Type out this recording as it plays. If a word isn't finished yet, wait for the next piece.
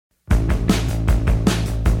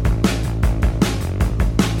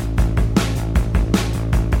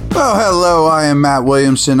Oh, hello, I am Matt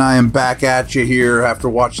Williamson. I am back at you here after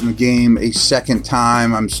watching the game a second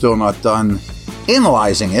time. I'm still not done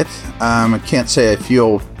analyzing it. I can't say I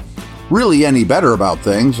feel really any better about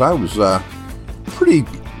things. I was pretty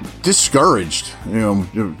discouraged, in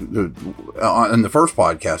the first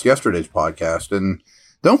podcast, yesterday's podcast, and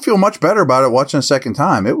don't feel much better about it watching a second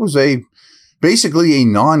time. It was basically a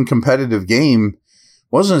non-competitive game.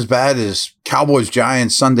 Wasn't as bad as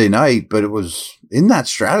Cowboys-Giants Sunday night, but it was in that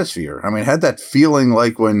stratosphere. I mean, it had that feeling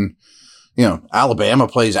like when, Alabama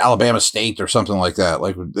plays Alabama State or something like that.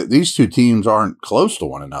 Like these two teams aren't close to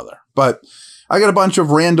one another. But I got a bunch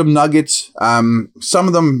of random nuggets. Some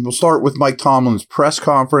of them will start with Mike Tomlin's press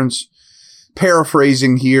conference,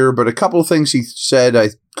 paraphrasing here, but a couple of things he said I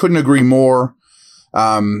couldn't agree more,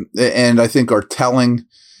 and I think are telling.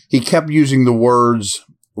 He kept using the words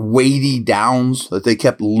weighty downs, that they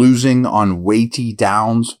kept losing on weighty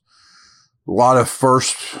downs. A lot of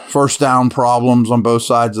first down problems on both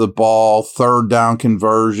sides of the ball, third down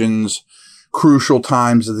conversions, crucial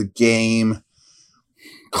times of the game,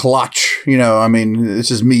 clutch. This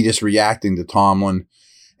is me just reacting to Tomlin.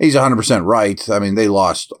 He's 100% right. I mean, they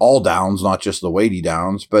lost all downs, not just the weighty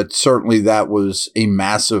downs, but certainly that was a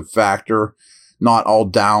massive factor. Not all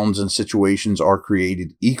downs and situations are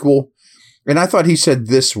created equal. And I thought he said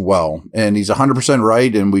this well, and he's 100%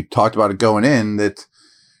 right, and we talked about it going in, that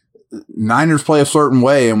Niners play a certain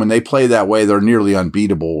way, and when they play that way, they're nearly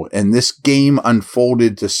unbeatable. And this game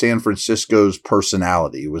unfolded to San Francisco's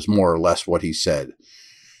personality, was more or less what he said.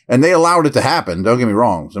 And they allowed it to happen, don't get me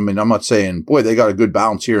wrong. I mean, I'm not saying, boy, they got a good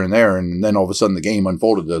bounce here and there, and then all of a sudden the game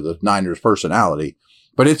unfolded to the Niners' personality.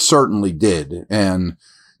 But it certainly did, and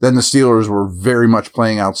then the Steelers were very much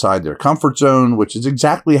playing outside their comfort zone, which is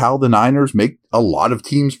exactly how the Niners make a lot of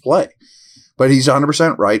teams play. But he's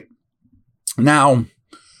 100% right. Now,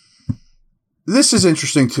 this is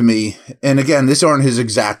interesting to me. And again, these aren't his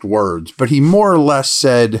exact words, but he more or less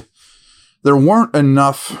said there weren't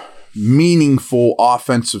enough meaningful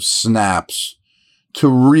offensive snaps to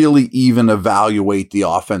really even evaluate the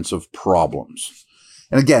offensive problems.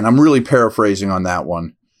 And again, I'm really paraphrasing on that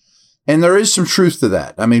one. And there is some truth to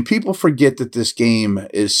that. I mean, people forget that this game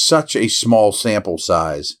is such a small sample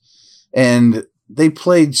size, and they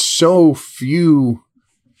played so few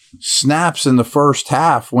snaps in the first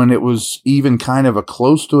half when it was even kind of a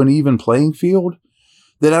close to an even playing field,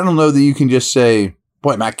 that I don't know that you can just say,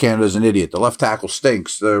 boy, Matt Canada's an idiot. The left tackle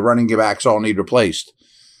stinks. The running backs all need replaced.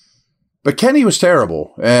 But Kenny was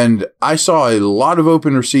terrible, and I saw a lot of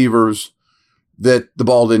open receivers that the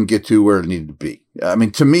ball didn't get to where it needed to be. I mean,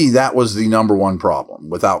 to me, that was the number one problem,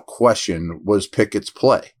 without question, was Pickett's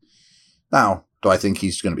play. Now, do I think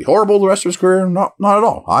he's going to be horrible the rest of his career? Not at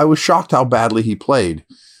all. I was shocked how badly he played.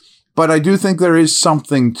 But I do think there is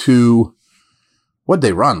something to what'd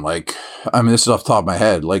they run? This is off the top of my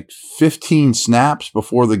head, 15 snaps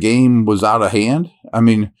before the game was out of hand. I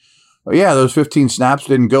mean, yeah, those 15 snaps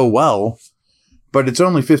didn't go well, but it's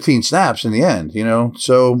only 15 snaps in the end,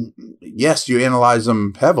 So, yes, you analyze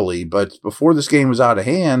them heavily, but before this game was out of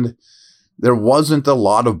hand, there wasn't a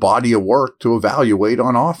lot of body of work to evaluate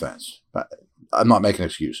on offense. I'm not making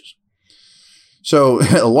excuses. So,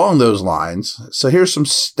 along those lines, here's some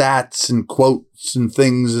stats and quotes and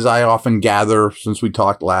things as I often gather since we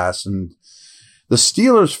talked last. And the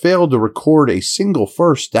Steelers failed to record a single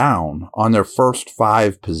first down on their first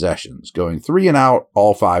 5 possessions, going 3 and out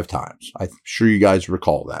all 5 times. I'm sure you guys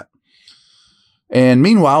recall that. And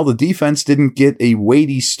meanwhile, the defense didn't get a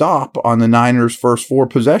weighty stop on the Niners' first 4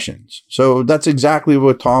 possessions. So that's exactly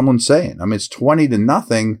what Tomlin's saying. I mean, it's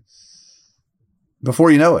 20-0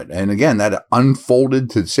 before you know it. And again, that unfolded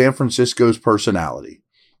to San Francisco's personality.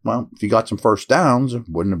 Well, if you got some first downs, it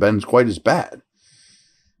wouldn't have been quite as bad.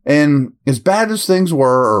 And as bad as things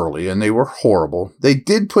were early, and they were horrible, they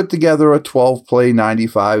did put together a 12-play,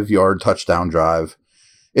 95-yard touchdown drive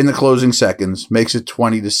in the closing seconds, makes it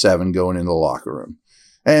 20-7 going into the locker room.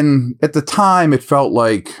 And at the time, it felt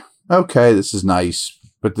like, okay, this is nice,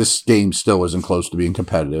 but this game still isn't close to being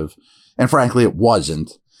competitive. And frankly, it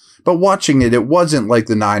wasn't. But watching it, it wasn't like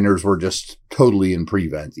the Niners were just totally in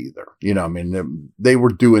prevent either. They were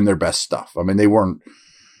doing their best stuff. They were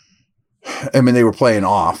playing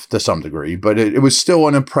off to some degree, but it was still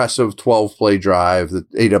an impressive 12-play drive that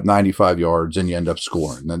ate up 95 yards and you end up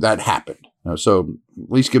scoring. And that happened. So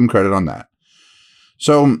at least give them credit on that.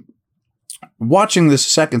 So watching this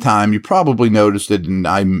second time, you probably noticed it, and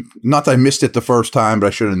not that I missed it the first time, but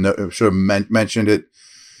I should have mentioned it.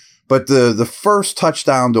 But the first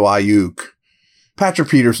touchdown to Ayuk, Patrick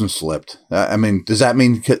Peterson slipped. Does that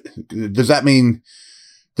mean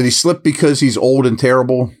did he slip because he's old and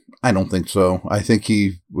terrible? I don't think so. I think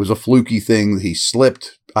he was a fluky thing. He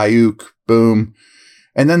slipped, Ayuk, boom.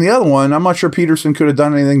 And then the other one, I'm not sure Peterson could have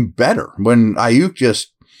done anything better when Ayuk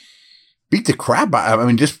just beat the crap out. I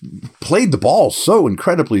mean, just played the ball so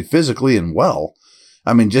incredibly physically and well.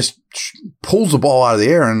 I mean, just pulls the ball out of the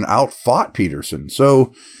air and outfought Peterson.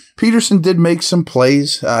 So Peterson did make some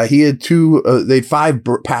plays. He had they had 5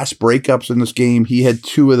 pass breakups in this game. He had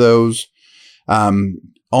 2 of those.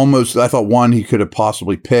 Almost, I thought one he could have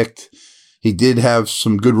possibly picked. He did have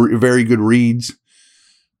some very good reads.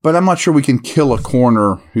 But I'm not sure we can kill a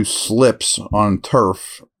corner who slips on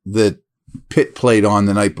turf that Pitt played on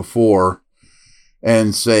the night before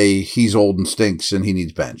and say he's old and stinks and he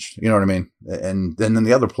needs benched. You know what I mean? And then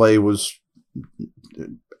the other play was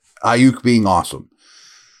Ayuk being awesome.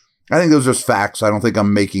 I think those are just facts. I don't think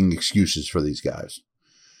I'm making excuses for these guys.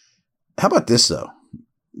 How about this, though?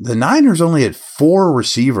 The Niners only had 4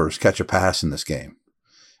 receivers catch a pass in this game.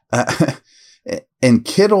 And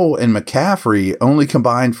Kittle and McCaffrey only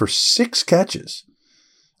combined for 6 catches.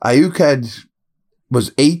 Ayuk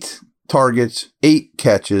was 8 targets, 8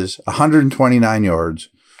 catches, 129 yards,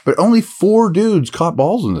 but only 4 dudes caught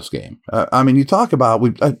balls in this game. I mean, you talk about,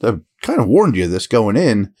 I kind of warned you this going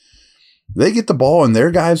in. They get the ball in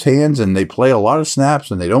their guys' hands and they play a lot of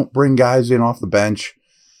snaps and they don't bring guys in off the bench.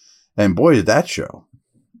 And boy, did that show.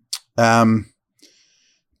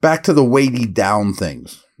 Back to the weighty down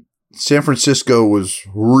things. San Francisco was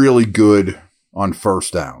really good on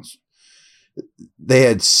first downs. They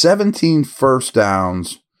had 17 first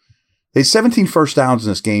downs. They had 17 first downs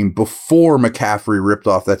in this game before McCaffrey ripped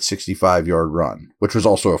off that 65-yard run, which was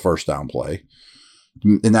also a first down play.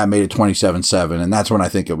 And that made it 27-7. And that's when I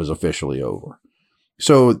think it was officially over.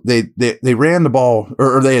 So they ran the ball,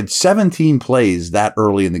 or they had 17 plays that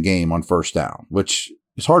early in the game on first down, which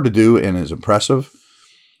is hard to do and is impressive.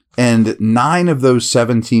 And 9 of those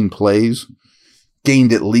 17 plays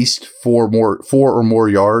gained at least 4 or more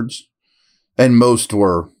yards. And most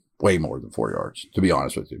were way more than 4 yards, to be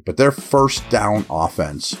honest with you. But their first down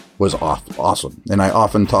offense was awesome. And I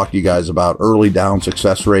often talk to you guys about early down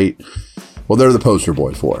success rate. Well, they're the poster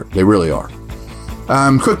boys for it. They really are.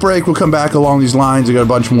 Quick break. We'll come back along these lines. I got a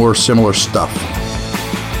bunch more similar stuff.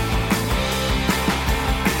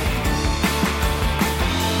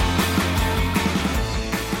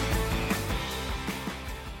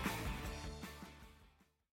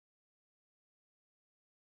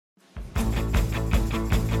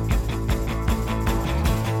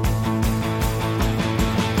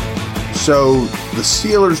 So the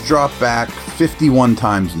Steelers dropped back 51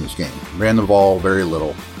 times in this game. Ran the ball very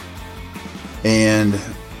little. And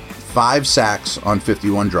 5 sacks on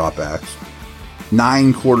 51 dropbacks.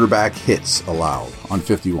 9 quarterback hits allowed on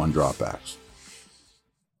 51 dropbacks.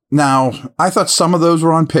 Now, I thought some of those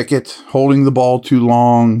were on Pickett, holding the ball too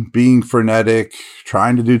long, being frenetic,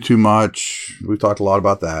 trying to do too much. We talked a lot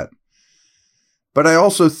about that. But I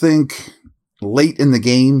also think late in the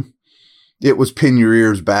game, it was pin your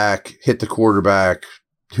ears back, hit the quarterback.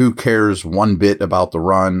 Who cares one bit about the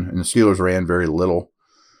run? And the Steelers ran very little.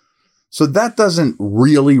 So that doesn't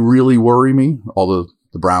really, really worry me, although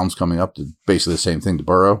the Browns coming up did basically the same thing to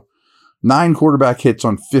Burrow. 9 quarterback hits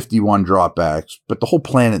on 51 dropbacks, but the whole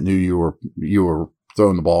planet knew you were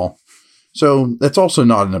throwing the ball. So that's also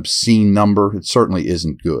not an obscene number. It certainly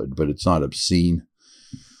isn't good, but it's not obscene.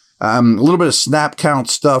 A little bit of snap count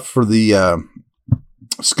stuff for the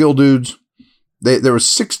skill dudes. There were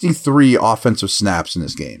 63 offensive snaps in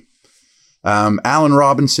this game. Allen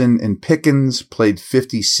Robinson and Pickens played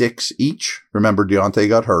 56 each. Remember, Deontay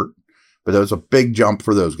got hurt, but that was a big jump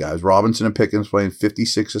for those guys. Robinson and Pickens playing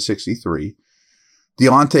 56 of 63.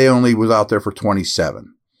 Deontay only was out there for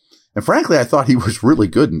 27. And frankly, I thought he was really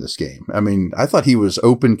good in this game. I mean, I thought he was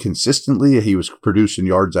open consistently. He was producing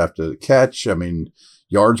yards after the catch. I mean,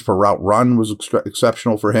 yards per route run was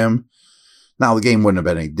exceptional for him. Now, the game wouldn't have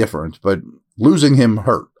been any different, but losing him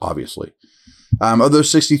hurt, obviously. Of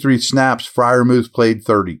those 63 snaps, Freiermuth played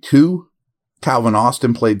 32. Calvin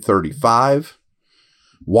Austin played 35.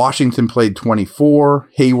 Washington played 24.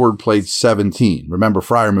 Hayward played 17. Remember,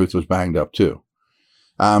 Freiermuth was banged up too.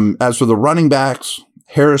 As for the running backs,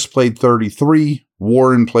 Harris played 33.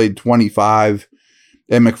 Warren played 25.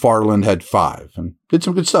 And McFarland had 5. And did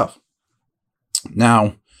some good stuff.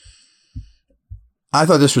 Now, I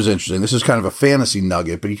thought this was interesting. This is kind of a fantasy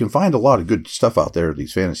nugget, but you can find a lot of good stuff out there at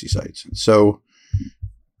these fantasy sites. So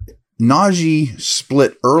Najee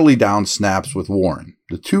split early down snaps with Warren.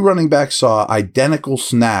 The 2 running backs saw identical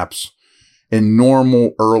snaps in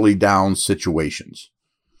normal early down situations.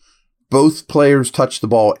 Both players touched the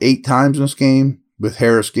ball 8 times in this game, with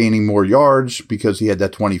Harris gaining more yards because he had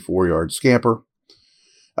that 24-yard scamper.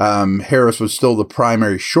 Harris was still the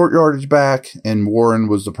primary short yardage back, and Warren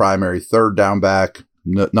was the primary third down back.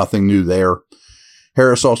 Nothing new there.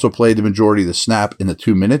 Harris also played the majority of the snap in the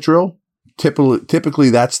 2-minute drill. Typically,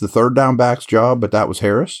 that's the third down back's job, but that was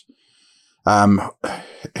Harris.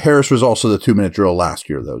 Harris was also the 2-minute drill last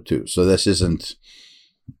year, though, too. So this isn't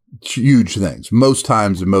huge things. Most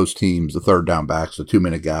times in most teams, the third down back's the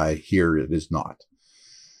 2-minute guy. Here it is not.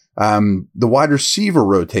 The wide receiver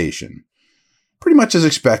rotation, pretty much as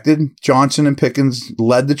expected. Johnson and Pickens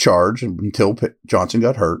led the charge until Johnson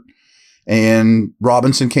got hurt. And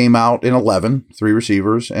Robinson came out in 11, 3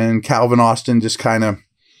 receivers, and Calvin Austin just kind of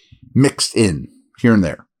mixed in here and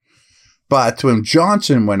there. But when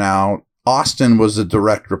Johnson went out, Austin was a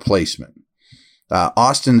direct replacement.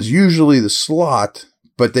 Austin's usually the slot,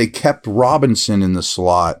 but they kept Robinson in the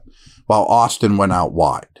slot while Austin went out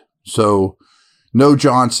wide. So no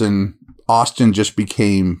Johnson, Austin just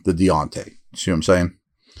became the Deontay. See what I'm saying?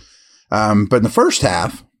 But in the first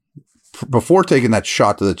half, before taking that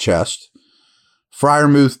shot to the chest,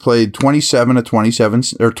 Freiermuth played 23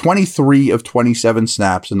 of 27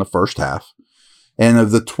 snaps in the first half. And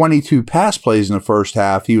of the 22 pass plays in the first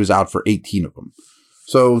half, he was out for 18 of them.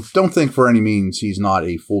 So don't think for any means he's not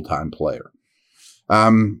a full-time player.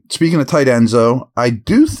 Speaking of tight ends, though, I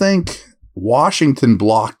do think Washington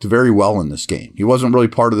blocked very well in this game. He wasn't really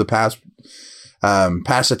part of the pass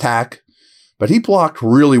attack, but he blocked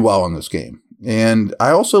really well in this game. And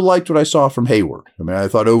I also liked what I saw from Hayward. I mean, I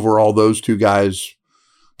thought overall those two guys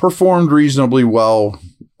performed reasonably well,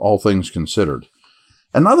 all things considered.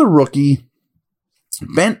 Another rookie,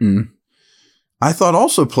 Benton, I thought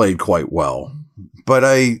also played quite well. But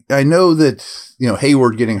I know that,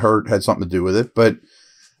 Hayward getting hurt had something to do with it. But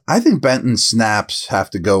I think Benton's snaps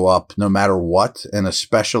have to go up no matter what, and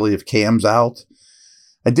especially if Cam's out.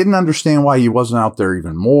 I didn't understand why he wasn't out there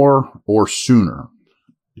even more or sooner.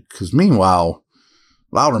 Because meanwhile,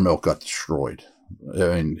 Loudermilk got destroyed.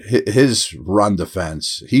 I mean, his run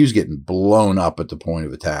defense, he was getting blown up at the point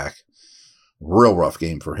of attack. Real rough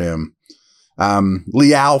game for him.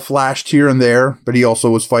 Leal flashed here and there, but he also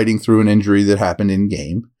was fighting through an injury that happened in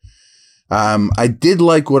game. I did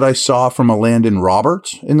like what I saw from a Landon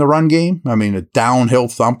Roberts in the run game. I mean, a downhill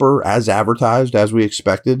thumper as advertised, as we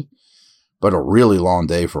expected. But a really long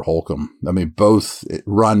day for Holcomb. I mean, both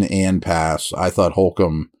run and pass. I thought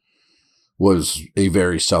Holcomb was a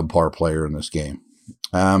very subpar player in this game.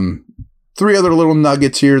 3 other little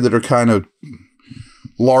nuggets here that are kind of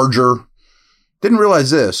larger. Didn't realize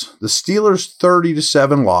this. The Steelers'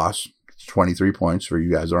 30-7 loss, 23 points for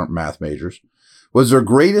you guys who aren't math majors, was their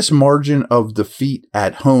greatest margin of defeat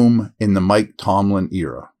at home in the Mike Tomlin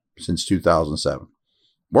era since 2007.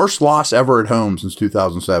 Worst loss ever at home since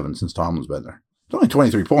 2007, since Tomlin's been there. It's only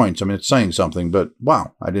 23 points. I mean, it's saying something, but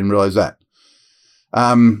wow, I didn't realize that.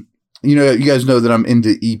 You guys know that I'm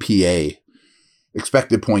into EPA,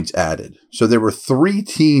 expected points added. So there were 3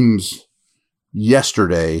 teams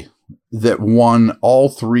yesterday that won all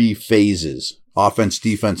 3 phases, offense,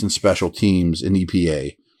 defense, and special teams in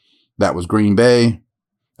EPA. That was Green Bay,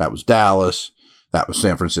 that was Dallas, that was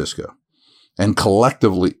San Francisco. And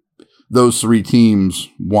collectively, those 3 teams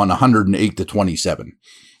won 108-27.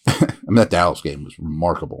 I mean, that Dallas game was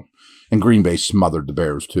remarkable. And Green Bay smothered the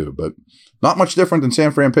Bears too, but not much different than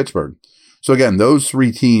San Fran Pittsburgh. So again, those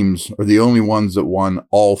 3 teams are the only ones that won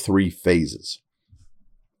all 3 phases.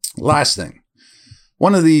 Last thing,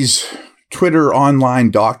 one of these Twitter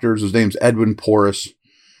online doctors, his name's Edwin Porras,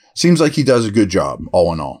 seems like he does a good job,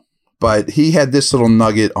 all in all. But he had this little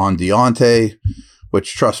nugget on Deontay,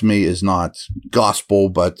 which, trust me, is not gospel,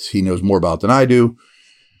 but he knows more about than I do.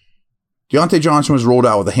 Deontay Johnson was rolled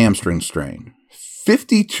out with a hamstring strain.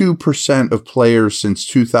 52% of players since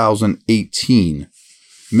 2018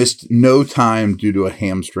 missed no time due to a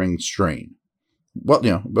hamstring strain. Well,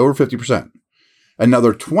 over 50%.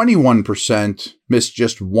 Another 21% missed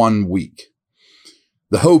just 1 week.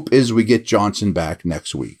 The hope is we get Johnson back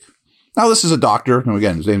next week. Now, this is a doctor, and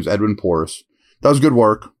again, his name's Edwin Porras. Does good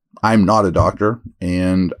work. I'm not a doctor,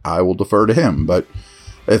 and I will defer to him. But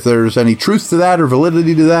if there's any truth to that or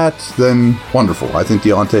validity to that, then wonderful. I think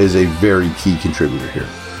Deontay is a very key contributor here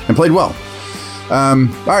and played well. All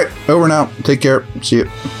right, over and out. Take care. See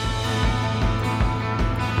you.